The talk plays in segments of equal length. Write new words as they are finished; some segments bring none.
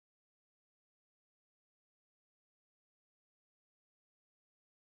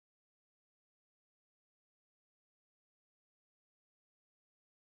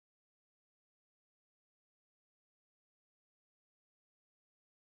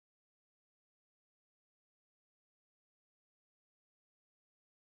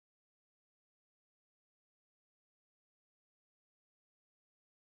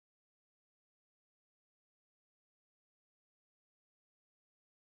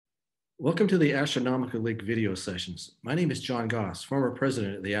Welcome to the Astronomical League video sessions. My name is John Goss, former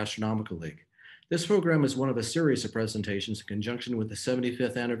president of the Astronomical League. This program is one of a series of presentations in conjunction with the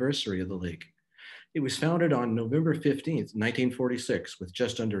 75th anniversary of the League. It was founded on November 15th, 1946, with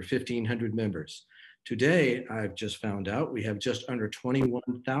just under 1,500 members. Today, I've just found out, we have just under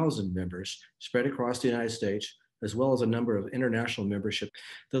 21,000 members spread across the United States, as well as a number of international membership.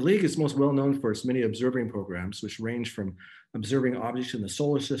 The League is most well known for its many observing programs, which range from observing objects in the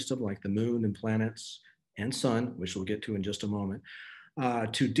solar system, like the moon and planets and sun, which we'll get to in just a moment,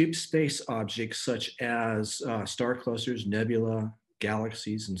 to deep space objects such as star clusters, nebula,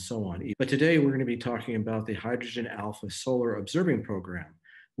 galaxies, and so on. But today we're going to be talking about the Hydrogen Alpha Solar Observing Program.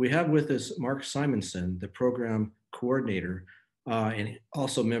 We have with us Mark Simonson, the program coordinator, and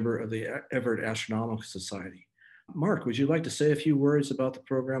also member of the Everett Astronomical Society. Mark, would you like to say a few words about the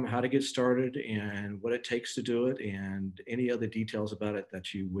program, how to get started, and what it takes to do it, and any other details about it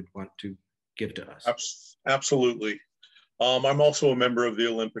that you would want to give to us? Absolutely. I'm also a member of the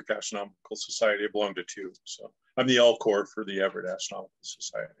Olympic Astronomical Society. I belong to two. So I'm the LCOR for the Everett Astronomical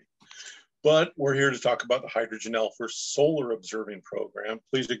Society. But we're here to talk about the Hydrogen Alpha Solar Observing Program.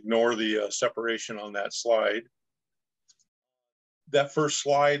 Please ignore the separation on that slide. That first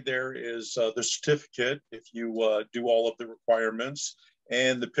slide there is the certificate, if you do all of the requirements,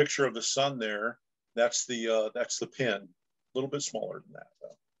 and the picture of the sun there, that's the pin. A little bit smaller than that,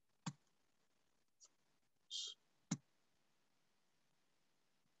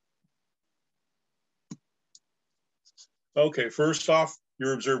 though. Okay, first off,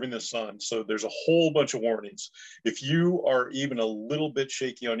 you're observing the sun. So there's a whole bunch of warnings. If you are even a little bit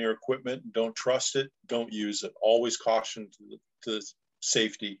shaky on your equipment, don't trust it, don't use it. Always caution to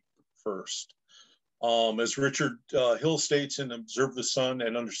safety first. As Richard Hill states in Observe the Sun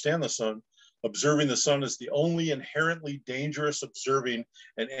and Understand the Sun, observing the sun is the only inherently dangerous observing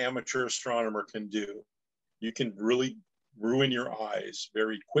an amateur astronomer can do. You can really ruin your eyes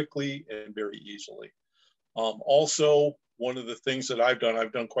very quickly and very easily. Also, one of the things that I've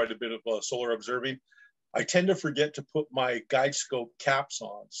done quite a bit of solar observing. I tend to forget to put my guide scope caps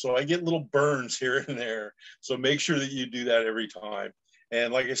on. So I get little burns here and there. So make sure that you do that every time.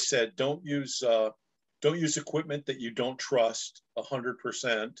 And like I said, don't use equipment that you don't trust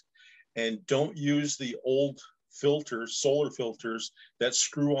 100%. And don't use the old filters, solar filters that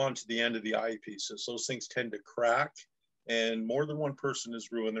screw onto the end of the eyepieces. Those things tend to crack, and more than one person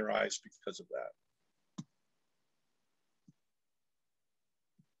has ruined their eyes because of that.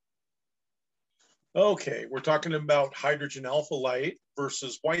 Okay, we're talking about hydrogen alpha light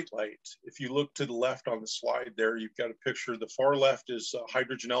versus white light. If you look to the left on the slide there, you've got a picture. The far left is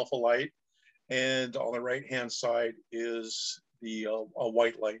hydrogen alpha light, and on the right-hand side is the a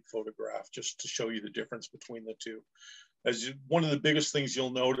white light photograph, just to show you the difference between the two. One of the biggest things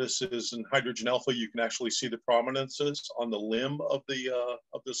you'll notice is in hydrogen alpha, you can actually see the prominences on the limb of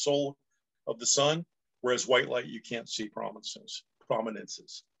the soul of the sun, whereas white light, you can't see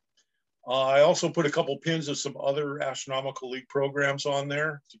prominences. I also put a couple pins of some other Astronomical League programs on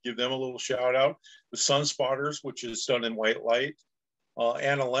there to give them a little shout out. The Sun Spotters, which is done in white light.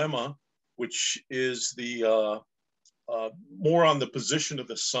 Analemma, which is the more on the position of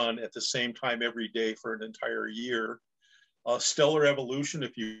the sun at the same time every day for an entire year. Stellar Evolution,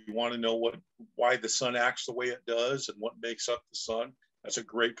 if you want to know why the sun acts the way it does and what makes up the sun, that's a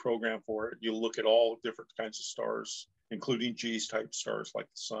great program for it. You'll look at all different kinds of stars, including G's-type stars like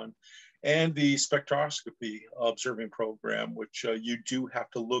the sun. And the spectroscopy observing program, which you do have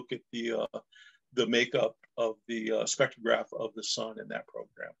to look at the makeup of the spectrograph of the sun in that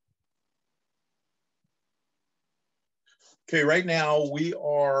program. Okay, right now we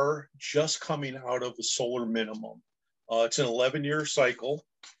are just coming out of the solar minimum. It's an 11-year cycle,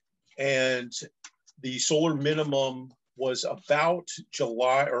 and the solar minimum was about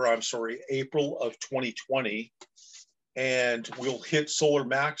April of 2020. And we'll hit solar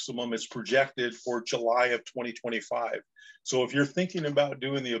maximum as projected for July of 2025. So if you're thinking about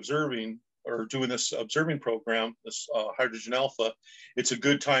doing the observing or doing this observing program, this hydrogen alpha, it's a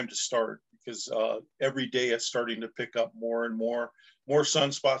good time to start because every day it's starting to pick up more and more. More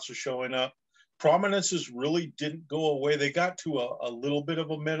sunspots are showing up. Prominences really didn't go away. They got to a little bit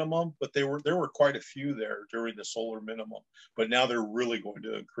of a minimum, but there were quite a few there during the solar minimum. But now they're really going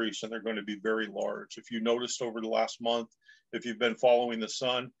to increase, and they're going to be very large. If you noticed over the last month, if you've been following the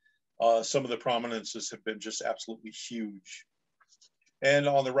sun, some of the prominences have been just absolutely huge. And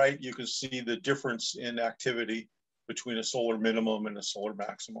on the right, you can see the difference in activity between a solar minimum and a solar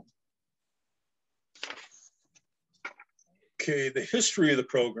maximum. Okay, the history of the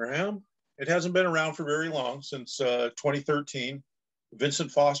program. It hasn't been around for very long, since 2013.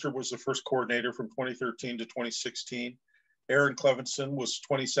 Vincent Foster was the first coordinator from 2013 to 2016. Aaron Clevenson was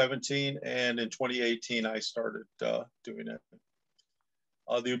 2017, and in 2018, I started doing it.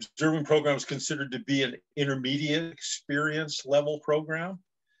 The observing program is considered to be an intermediate experience level program.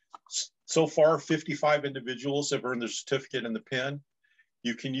 So far, 55 individuals have earned their certificate and the pin.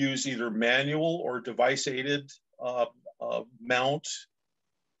 You can use either manual or device-aided mount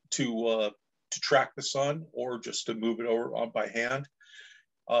to track the sun, or just to move it over by hand.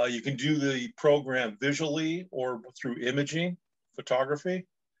 You can do the program visually or through imaging, photography,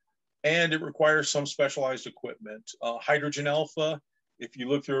 and it requires some specialized equipment. Hydrogen alpha, if you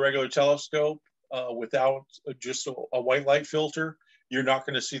look through a regular telescope without just a white light filter, you're not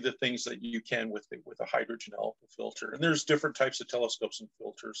going to see the things that you can with a hydrogen alpha filter. And there's different types of telescopes and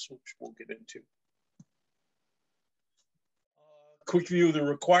filters, which we'll get into. Quick view of the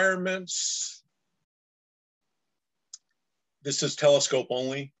requirements. This is telescope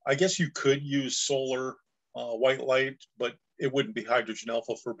only. I guess you could use solar white light, but it wouldn't be hydrogen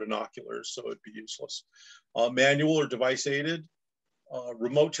alpha for binoculars, so it'd be useless. Manual or device aided.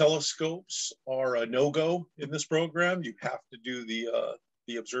 Remote telescopes are a no-go in this program. You have to do the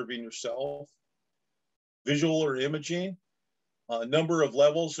observing yourself. Visual or imaging. Number of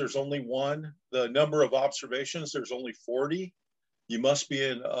levels, there's only one. The number of observations, there's only 40. You must be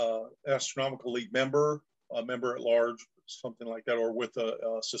an Astronomical League member, a member at large, something like that, or with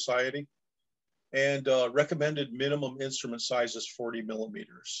a society. And recommended minimum instrument size is 40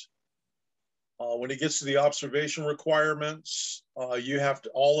 millimeters. When it gets to the observation requirements, you have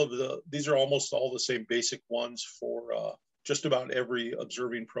to, these are almost all the same basic ones for just about every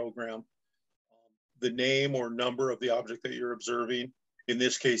observing program. The name or number of the object that you're observing. In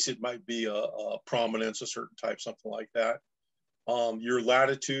this case, it might be a prominence, a certain type, something like that. Your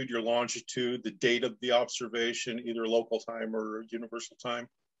latitude, your longitude, the date of the observation, either local time or universal time,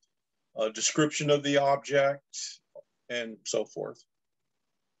 description of the object, and so forth.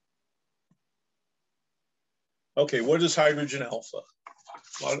 Okay, what is hydrogen alpha?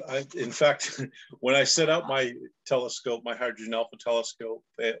 Well, in fact, when I set up my telescope, my hydrogen alpha telescope,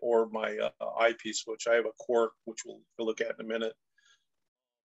 or my eyepiece, which I have a quark, which we'll look at in a minute,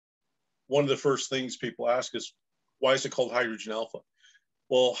 one of the first things people ask is, why is it called hydrogen alpha?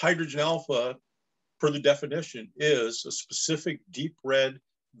 Well, hydrogen alpha, per the definition, is a specific deep red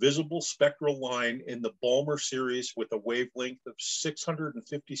visible spectral line in the Balmer series with a wavelength of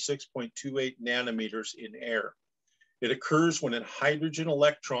 656.28 nanometers in air. It occurs when a hydrogen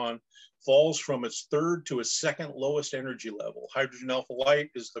electron falls from its third to its second lowest energy level. Hydrogen alpha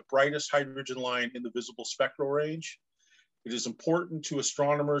light is the brightest hydrogen line in the visible spectral range. It is important to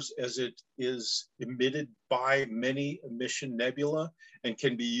astronomers as it is emitted by many emission nebula and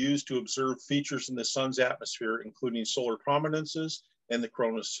can be used to observe features in the sun's atmosphere, including solar prominences and the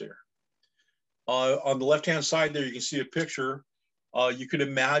chromosphere. On the left-hand side there, you can see a picture. You could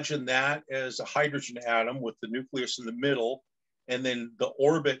imagine that as a hydrogen atom with the nucleus in the middle, and then the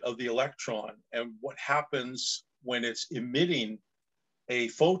orbit of the electron. And what happens when it's emitting a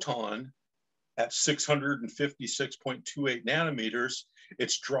photon at 656.28 nanometers,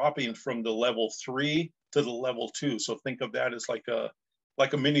 it's dropping from the level 3 to the level 2. So think of that as like a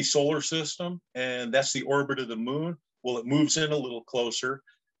mini solar system, and that's the orbit of the moon. Well, it moves in a little closer,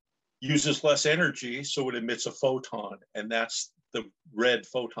 uses less energy, so it emits a photon, and that's the red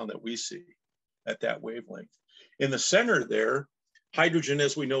photon that we see at that wavelength. In the center there, hydrogen,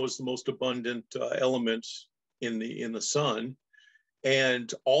 as we know, is the most abundant element in the sun.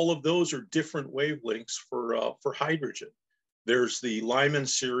 And all of those are different wavelengths for hydrogen. There's the Lyman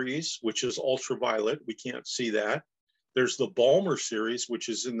series, which is ultraviolet. We can't see that. There's the Balmer series, which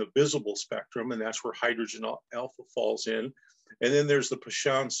is in the visible spectrum, and that's where hydrogen alpha falls in. And then there's the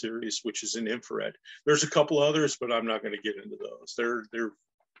Paschen series, which is in infrared. There's a couple others, but I'm not going to get into those. They're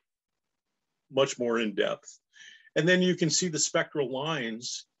much more in depth. And then you can see the spectral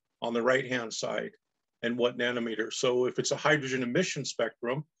lines on the right-hand side and what nanometer. So if it's a hydrogen emission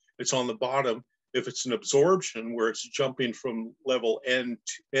spectrum, it's on the bottom. If it's an absorption where it's jumping from level N2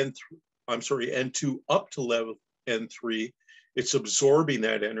 up to level N3, it's absorbing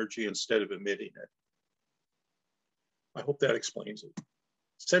that energy instead of emitting it. I hope that explains it.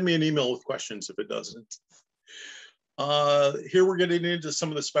 Send me an email with questions if it doesn't. Here we're getting into some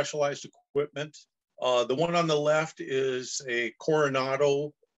of the specialized equipment. The one on the left is a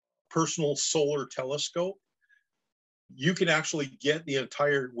Coronado personal solar telescope. You can actually get the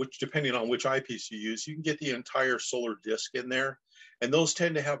entire, which depending on which eyepiece you use, you can get the entire solar disk in there. And those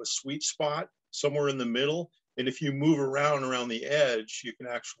tend to have a sweet spot somewhere in the middle. And if you move around the edge, you can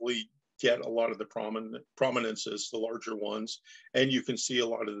actually get a lot of the prominences, the larger ones, and you can see a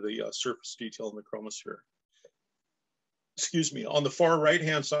lot of the surface detail in the chromosphere. Excuse me. On the far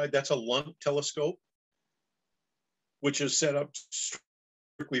right-hand side, that's a Lunt telescope, which is set up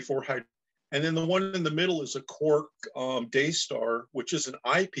strictly for hydrogen. And then the one in the middle is a Quark Daystar, which is an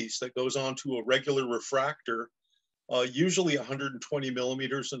eyepiece that goes onto a regular refractor, usually 120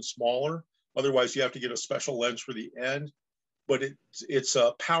 millimeters and smaller. Otherwise, you have to get a special lens for the end. But it's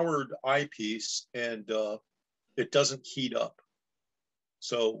a powered eyepiece, and it doesn't heat up.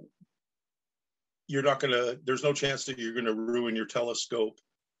 So you're not going to, there's no chance that you're going to ruin your telescope,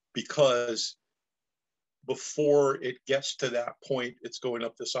 because before it gets to that point, it's going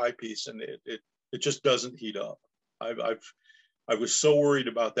up this eyepiece, and it just doesn't heat up. I was so worried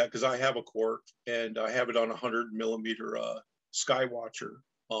about that, because I have a Quark, and I have it on 100 millimeter Skywatcher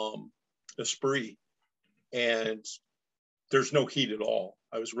Esprit, and there's no heat at all.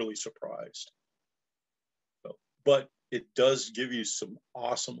 I was really surprised. So, but it does give you some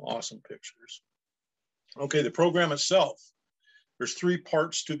awesome, awesome pictures. Okay, the program itself. There's 3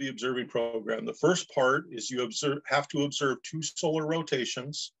 parts to the observing program. The first part is you have to observe 2 solar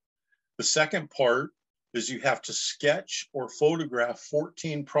rotations. The second part is you have to sketch or photograph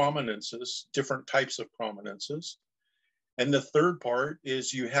 14 prominences, different types of prominences. And the third part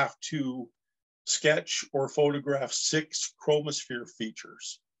is you have to sketch or photograph 6 chromosphere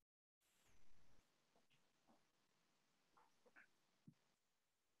features.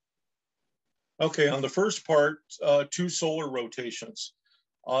 Okay, on the first part, 2 solar rotations.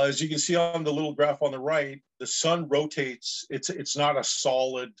 As you can see on the little graph on the right, the sun rotates. It's not a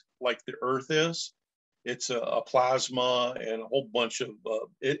solid like the Earth is. It's a plasma and a whole bunch of,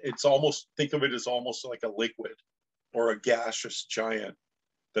 it's almost, think of it as almost like a liquid or a gaseous giant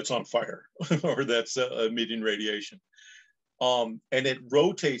that's on fire or that's emitting radiation. And it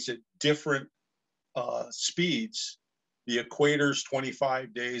rotates at different speeds. The equator's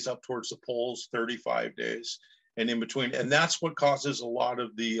 25 days, up towards the poles 35 days, and in between. And that's what causes a lot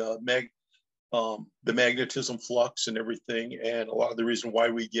of the magnetism flux and everything, and a lot of the reason why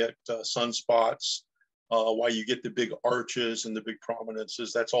we get sunspots, why you get the big arches and the big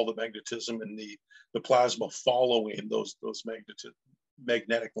prominences. That's all the magnetism and the plasma following those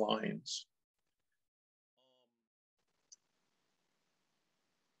magnetic lines.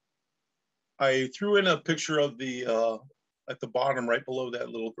 I threw in a picture of the, at the bottom, right below that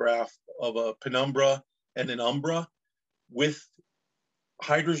little graph, of a penumbra and an umbra. With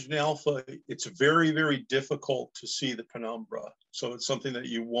hydrogen alpha, it's very, very difficult to see the penumbra. So it's something that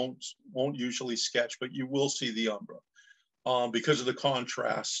you won't usually sketch, but you will see the umbra because of the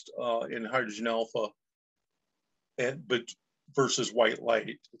contrast in hydrogen alpha, but versus white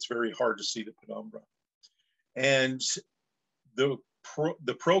light. It's very hard to see the penumbra. And the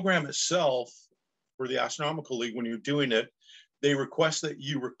program itself for the Astronomical League, when you're doing it, they request that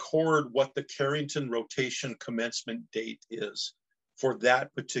you record what the Carrington rotation commencement date is for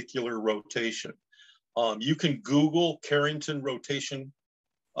that particular rotation. You can Google Carrington rotation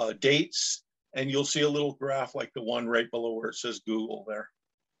dates, and you'll see a little graph like the one right below where it says Google there.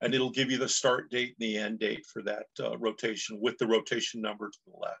 And it'll give you the start date and the end date for that rotation with the rotation number to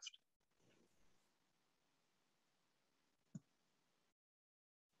the left.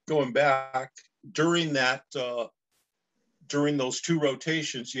 Going back, during that, during those 2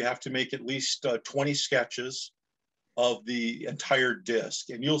 rotations, you have to make at least 20 sketches of the entire disk.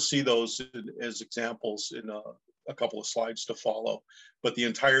 And you'll see those as examples in a couple of slides to follow. But the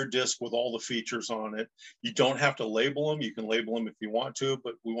entire disk with all the features on it, you don't have to label them. You can label them if you want to,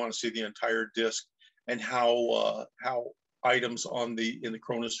 but we want to see the entire disk and how items in the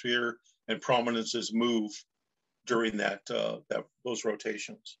chromosphere and prominences move during those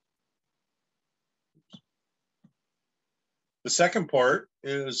rotations. The second part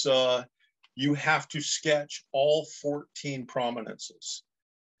is you have to sketch all 14 prominences.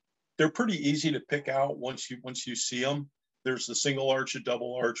 They're pretty easy to pick out once you see them. There's the single arch, a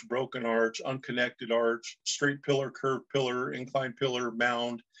double arch, broken arch, unconnected arch, straight pillar, curved pillar, inclined pillar,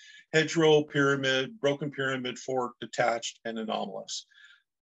 mound, hedgerow, pyramid, broken pyramid, fork, detached, and anomalous.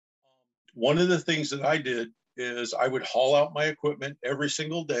 One of the things that I did is I would haul out my equipment every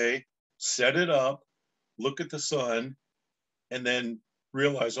single day, set it up, look at the sun, and then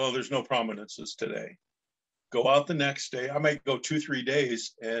realize, oh, there's no prominences today. Go out the next day. I might go 2-3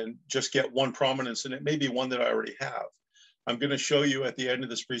 days and just get one prominence, and it may be one that I already have. I'm going to show you at the end of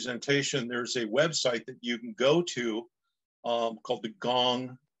this presentation, there's a website that you can go to called the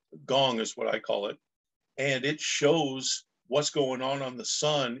Gong is what I call it. And it shows what's going on the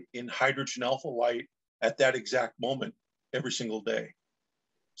sun in hydrogen alpha light at that exact moment every single day.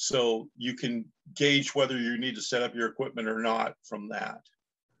 So you can gauge whether you need to set up your equipment or not from that.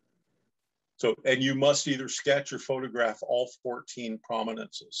 So, and you must either sketch or photograph all 14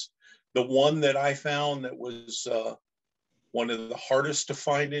 prominences. The one that I found that was one of the hardest to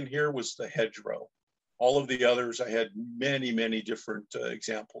find in here was the hedgerow. All of the others, I had many, many different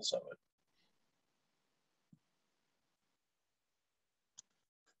examples of it.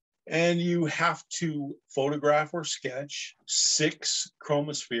 And you have to photograph or sketch 6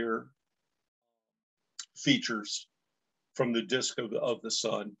 chromosphere features from the disk of the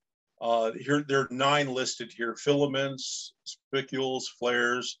sun. Here, there are 9 listed here: filaments, spicules,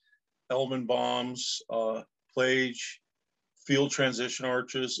 flares, Elman bombs, plage, field transition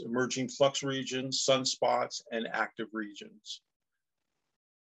arches, emerging flux regions, sunspots, and active regions.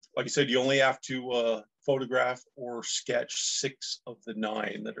 Like I said, you only have to photograph or sketch 6 of the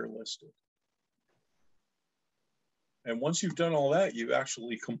 9 that are listed. And once you've done all that, you've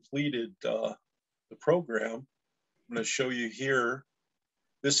actually completed the program. I'm going to show you here.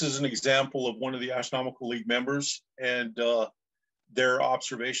 This is an example of one of the Astronomical League members and their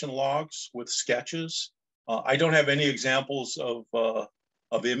observation logs with sketches. I don't have any examples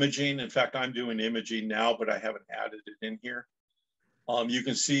of imaging. In fact, I'm doing imaging now, but I haven't added it in here. You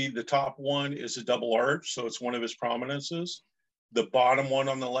can see the top one is a double arch, so it's one of his prominences. The bottom one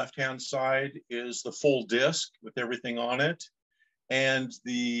on the left-hand side is the full disk with everything on it. And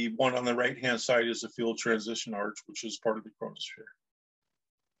the one on the right-hand side is a field transition arch, which is part of the chromosphere.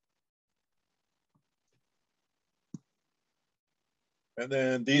 And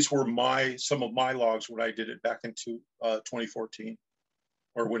then these were some of my logs when I did it back into 2014,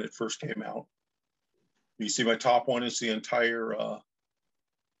 or when it first came out. You see my top one is the entire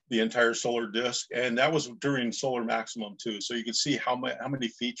solar disk, and that was during solar maximum too. So you can see how many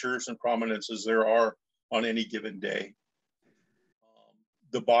features and prominences there are on any given day.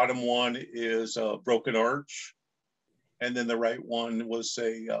 The bottom one is a broken arch, and then the right one was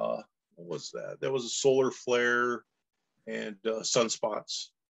a what was that? That was a solar flare and sunspots.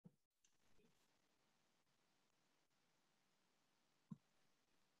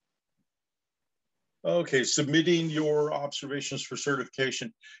 Okay, submitting your observations for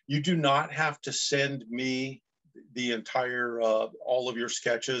certification. You do not have to send me the entire, all of your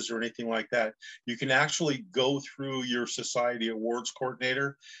sketches or anything like that. You can actually go through your society awards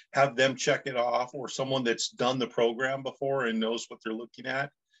coordinator, have them check it off, or someone that's done the program before and knows what they're looking at,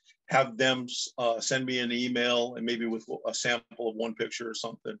 have them send me an email and maybe with a sample of one picture or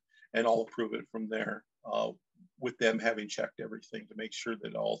something, and I'll approve it from there with them having checked everything to make sure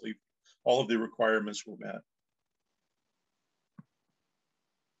that all of the requirements were met.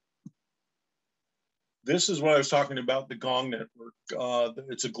 This is what I was talking about, the GONG network.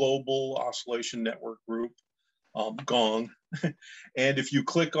 It's a global oscillation network group, GONG. And if you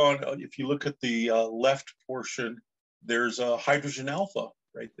click on, if you look at the left portion, there's a hydrogen alpha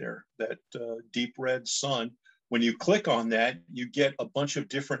right there, that deep red sun. When you click on that, you get a bunch of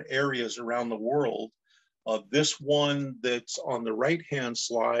different areas around the world. This one that's on the right-hand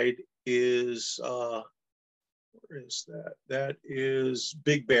slide is, where is that? That is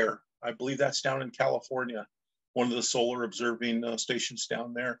Big Bear. I believe that's down in California, one of the solar observing stations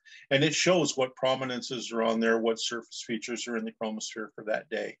down there. And it shows what prominences are on there, what surface features are in the chromosphere for that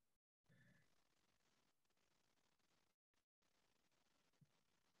day.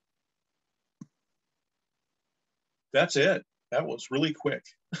 That's it. That was really quick.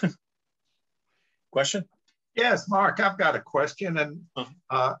 Question? Yes, Mark, I've got a question. And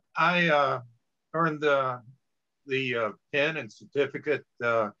I earned the pin and certificate,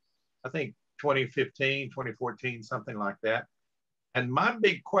 I think 2015, 2014, something like that. And my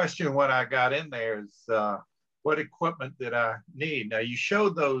big question when I got in there is what equipment did I need? Now, you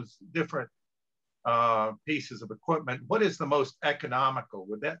showed those different pieces of equipment. What is the most economical?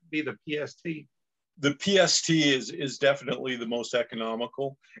 Would that be the PST? The PST is definitely the most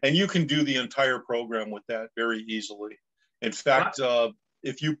economical, and you can do the entire program with that very easily. In fact,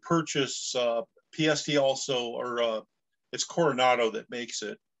 if you purchase PST also, or it's Coronado that makes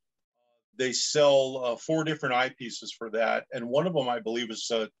it, they sell 4 different eyepieces for that, and one of them I believe is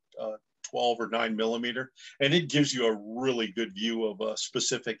 12 or 9 millimeter, and it gives you a really good view of a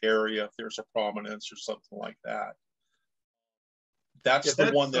specific area if there's a prominence or something like that. That's the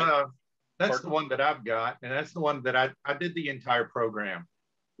one that. That's the one that I've got, and that's the one that I did the entire program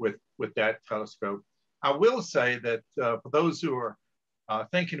with that telescope. I will say that for those who are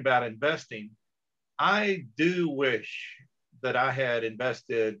thinking about investing, I do wish that I had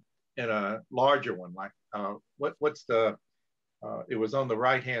invested in a larger one. Like what's the It was on the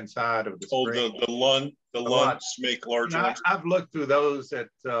right-hand side of the Oh, screen. the Lunds make large ones. I've looked through those at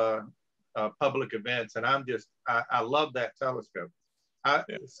public events, and I love that telescope.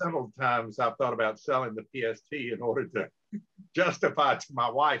 Several times I've thought about selling the PST in order to justify to my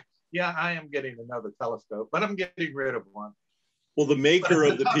wife, yeah, I am getting another telescope, but I'm getting rid of one. Well, the maker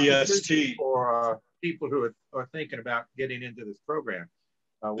of the PST, for people who are thinking about getting into this program,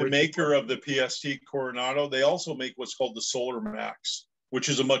 the maker of the PST Coronado, they also make what's called the Solar Max, which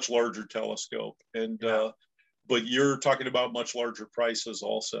is a much larger telescope. And but you're talking about much larger prices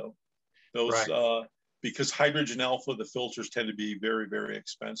also. Those because hydrogen alpha, the filters tend to be very, very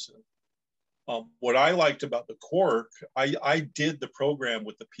expensive. What I liked about the Quark, I did the program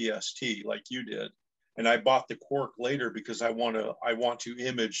with the PST like you did, and I bought the Quark later because I want to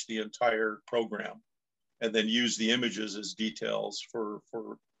image the entire program, and then use the images as details for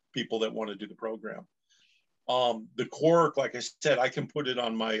people that want to do the program. The Quark, like I said, I can put it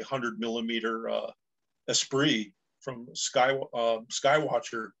on my 100 millimeter Esprit from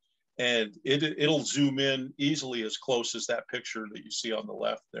Skywatcher, and it'll zoom in easily as close as that picture that you see on the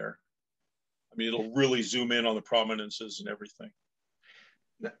left there. I mean, it'll really zoom in on the prominences and everything.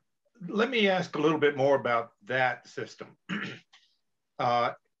 Let me ask a little bit more about that system.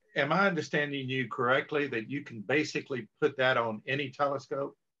 Am I understanding you correctly that you can basically put that on any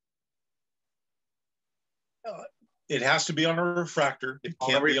telescope? It has to be on a refractor. It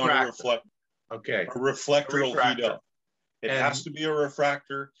can't be on a reflector. Okay. A reflector will heat up. It has to be a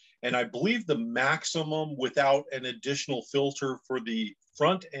refractor. And I believe the maximum without an additional filter for the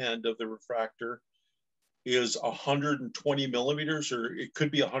front end of the refractor is 120 millimeters, or it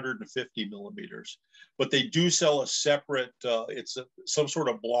could be 150 millimeters. But they do sell a separate, it's some sort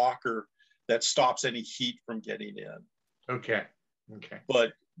of blocker that stops any heat from getting in. Okay. Okay.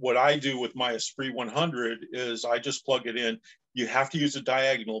 But what I do with my Esprit 100 is I just plug it in. You have to use a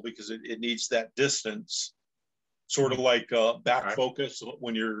diagonal because it needs that distance, sort of like back focus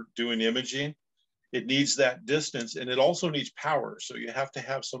when you're doing imaging. It needs that distance, and it also needs power. So you have to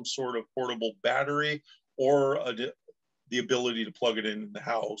have some sort of portable battery or the ability to plug it in the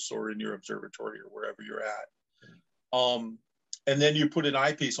house or in your observatory or wherever you're at. And then you put an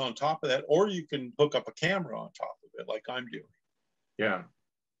eyepiece on top of that, or you can hook up a camera on top of it like I'm doing. Yeah.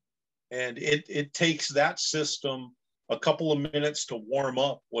 And it takes that system a couple of minutes to warm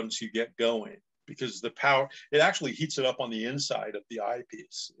up once you get going, because the power, it actually heats it up on the inside of the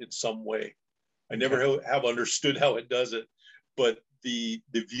eyepiece in some way. I never have understood how it does it, but the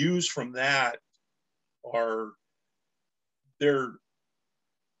views from that they're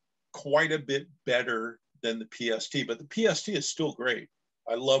quite a bit better than the PST, but the PST is still great.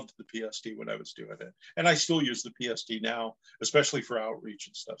 I loved the PST when I was doing it. And I still use the PST now, especially for outreach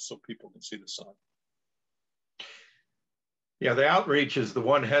and stuff, so people can see the sun. Yeah, the outreach is the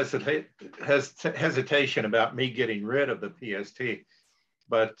one hesitation about me getting rid of the PST.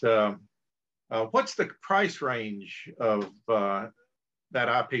 But what's the price range of that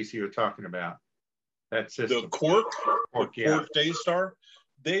eyepiece you were talking about? That system. The Quark Daystar,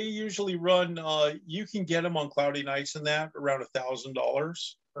 they usually run, you can get them on cloudy nights and that around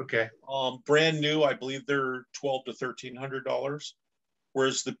 $1,000. Okay. Brand new, I believe they're $1,200 to $1,300,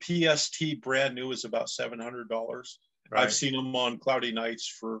 whereas the PST brand new is about $700. Right. I've seen them on cloudy nights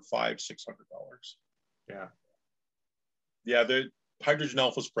for $500 to $600. Yeah. Yeah, the hydrogen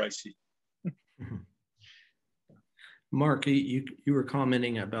alpha is pricey. Mark, you were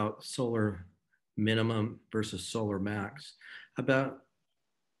commenting about solar minimum versus solar max. About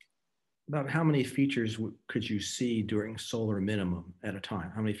how many features could you see during solar minimum at a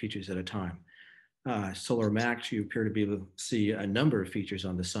time? How many features at a time? Solar max, you appear to be able to see a number of features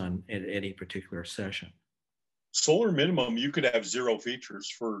on the sun at any particular session. Solar minimum, you could have 0 features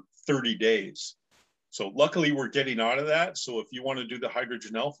for 30 days. So luckily we're getting out of that. So if you want to do the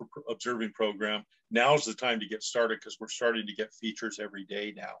hydrogen alpha observing program, now's the time to get started, because we're starting to get features every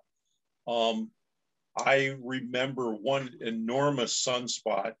day now. I remember one enormous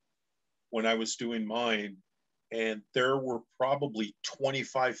sunspot when I was doing mine, and there were probably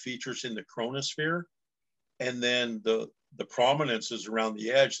 25 features in the chronosphere. And then the prominences around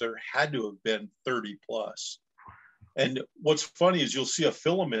the edge, there had to have been 30 plus. And what's funny is you'll see a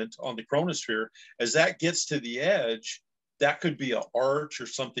filament on the chronosphere. As that gets to the edge, that could be an arch or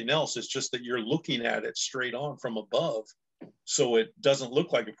something else. It's just that you're looking at it straight on from above. So it doesn't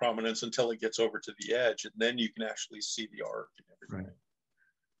look like a prominence until it gets over to the edge. And then you can actually see the arc and everything. Right.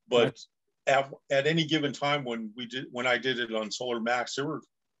 But at any given time when I did it on Solar Max, there were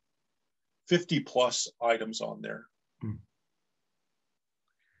 50 plus items on there.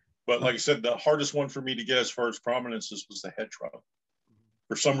 But like I said, the hardest one for me to get as far as prominences was the head trunk.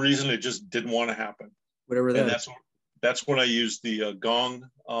 For some reason, it just didn't want to happen. Whatever that. And that's when I used the Gong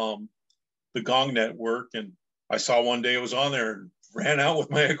network, and I saw one day it was on there and ran out with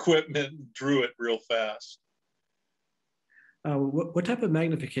my equipment and drew it real fast. What type of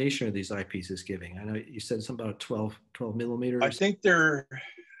magnification are these eyepieces giving? I know you said something about 12 millimeters. I think I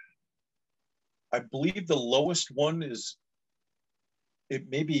believe the lowest one is, it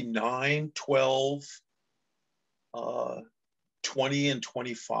may be 9, 12, 20, and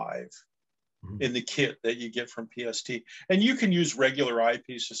 25 in the kit that you get from PST. And you can use regular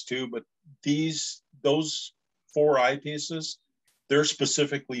eyepieces too, but those 4 eyepieces, they're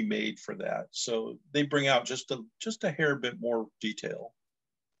specifically made for that. So they bring out just a hair bit more detail.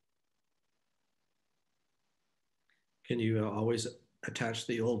 Can you always attach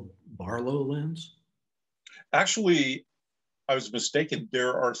the old Barlow lens? Actually, I was mistaken.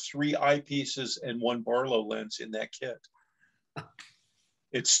 There are 3 eyepieces and 1 Barlow lens in that kit.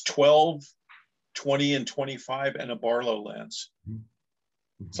 It's 12, 20, and 25 and a Barlow lens.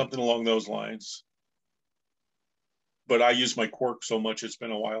 Something along those lines. But I use my Quark so much, it's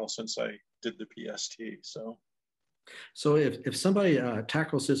been a while since I did the PST. So if somebody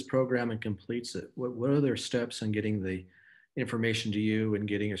tackles this program and completes it, what are their steps in getting the information to you and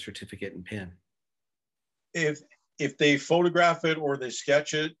getting a certificate and pin? If they photograph it or they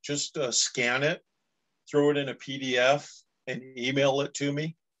sketch it, just scan it, throw it in a PDF, and email it to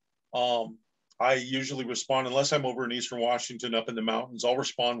me. I usually respond, unless I'm over in Eastern Washington up in the mountains, I'll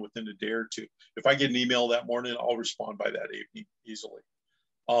respond within a day or two. If I get an email that morning, I'll respond by that evening easily.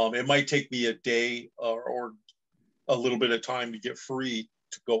 It might take me a day or a little bit of time to get free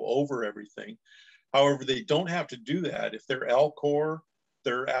to go over everything. However, they don't have to do that. If they're LCOR,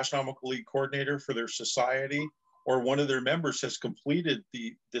 their Astronomical League coordinator for their society, or one of their members has completed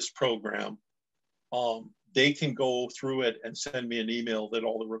this program, they can go through it and send me an email that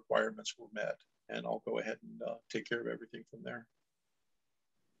all the requirements were met, and I'll go ahead and take care of everything from there.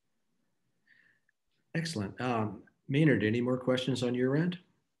 Excellent. Maynard, any more questions on your end?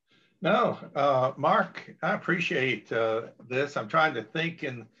 No, Mark, I appreciate this. I'm trying to think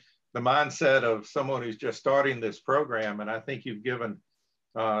in the mindset of someone who's just starting this program, and I think you've given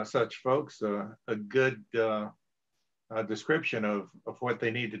such folks a good description of what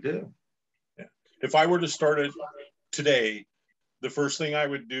they need to do. Yeah. If I were to start it today, the first thing I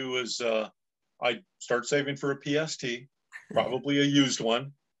would do is I'd start saving for a PST, probably a used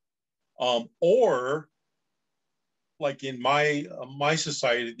one, or like in my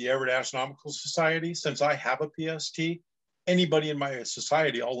society, the Everett Astronomical Society, since I have a PST, anybody in my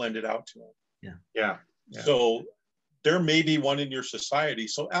society, I'll lend it out to them. Yeah. So there may be one in your society,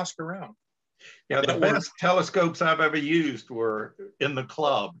 so ask around. Yeah, the best telescopes I've ever used were in the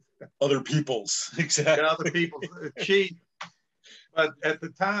club. Other people's, exactly. Other people's, cheap. But at the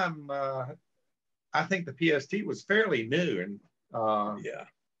time, I think the PST was fairly new, and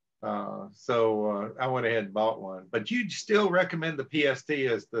so I went ahead and bought one. But you'd still recommend the PST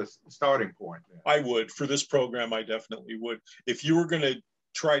as the starting point? Then? I would. For this program, I definitely would. If you were going to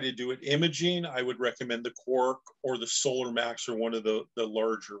try to do it imaging, I would recommend the Quark or the Solar Max, or one of the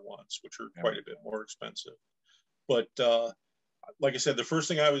larger ones, which are quite a bit more expensive. But like I said, the first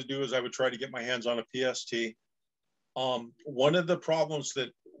thing I would do is I would try to get my hands on a PST. One of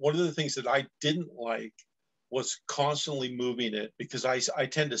the things that I didn't like was constantly moving it, because I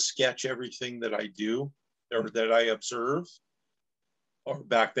tend to sketch everything that I do or that I observe. Or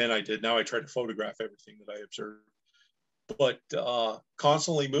back then I did. Now I try to photograph everything that I observe. But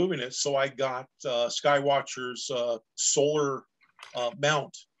constantly moving it. So I got Skywatcher's solar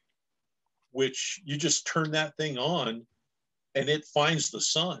mount, which you just turn that thing on and it finds the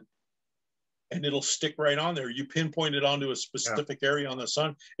sun. And it'll stick right on there. You pinpoint it onto a specific area on the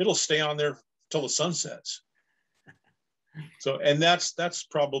sun, it'll stay on there till the sun sets. So, and that's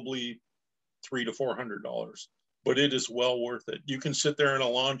probably $300 to $400, but it is well worth it. You can sit there in a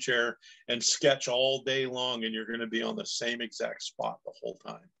lawn chair and sketch all day long, and you're going to be on the same exact spot the whole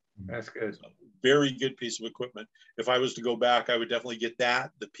time. That's good. So, very good piece of equipment. If I was to go back, I would definitely get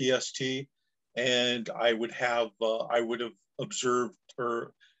that, the PST, and I would have observed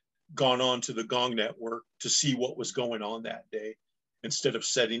or gone on to the Gong network to see what was going on that day, instead of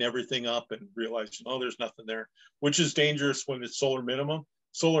setting everything up and realizing, oh, there's nothing there, which is dangerous when it's solar minimum.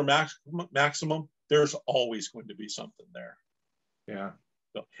 Solar maximum, there's always going to be something there. Yeah.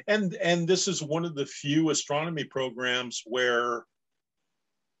 So, and this is one of the few astronomy programs where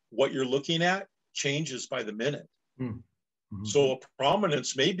what you're looking at changes by the minute. Mm-hmm. So a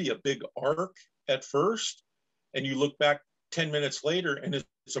prominence may be a big arc at first, and you look back 10 minutes later and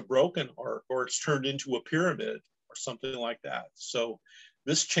it's a broken arc, or it's turned into a pyramid or something like that. So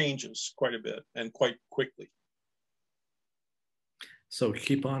this changes quite a bit and quite quickly. So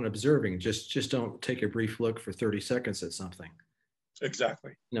keep on observing. Just don't take a brief look for 30 seconds at something.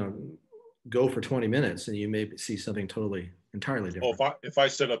 Exactly. Go for 20 minutes and you may see something entirely different. Oh, if I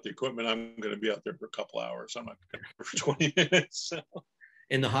set up the equipment, I'm going to be out there for a couple hours. I'm not going to for 20 minutes. So.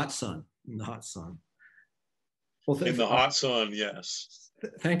 In the hot sun. Well, in the hot sun, yes.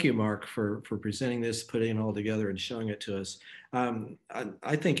 Thank you, Mark, for presenting this, putting it all together and showing it to us.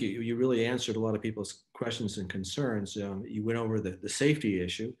 I think you really answered a lot of people's questions and concerns. You went over the safety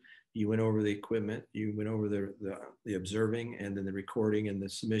issue. You went over the equipment. You went over the observing, and then the recording and the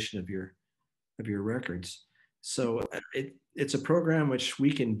submission of your records. So it's a program which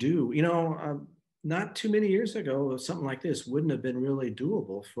we can do. Not too many years ago, something like this wouldn't have been really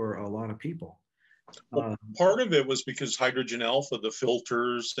doable for a lot of people. Well, part of it was because hydrogen alpha, the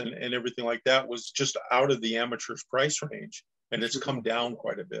filters and everything like that, was just out of the amateur's price range, and it's come down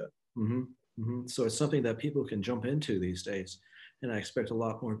quite a bit. Mm-hmm. Mm-hmm. So it's something that people can jump into these days, and I expect a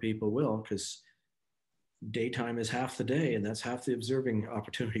lot more people will, because daytime is half the day, and that's half the observing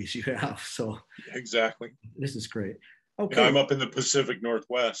opportunities you have. So exactly, this is great. Okay, I'm up in the Pacific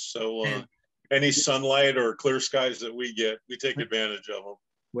Northwest, so any sunlight or clear skies that we get, we take advantage of them.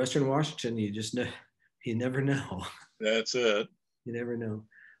 Western Washington, you never know. That's it. You never know.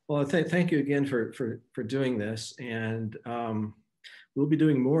 Well, thank you again for doing this, and we'll be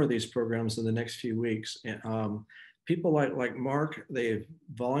doing more of these programs in the next few weeks. People like Mark, they've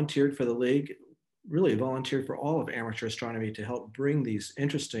volunteered for the league, really volunteered for all of amateur astronomy to help bring these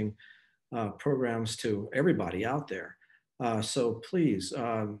interesting programs to everybody out there. So please,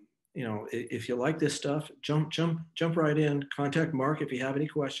 if you like this stuff, jump right in. Contact Mark if you have any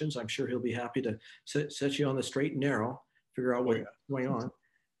questions. I'm sure he'll be happy to set you on the straight and narrow, figure out what's going on.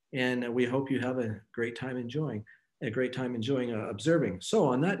 And we hope you have a great time enjoying observing. So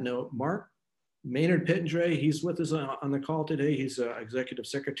on that note, Mark Maynard Pittendray, he's with us on the call today. He's Executive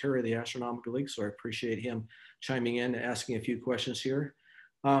Secretary of the Astronomical League, so I appreciate him chiming in, asking a few questions here.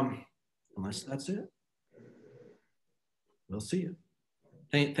 Unless that's it, we'll see you.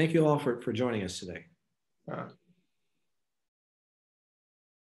 Thank you all for joining us today.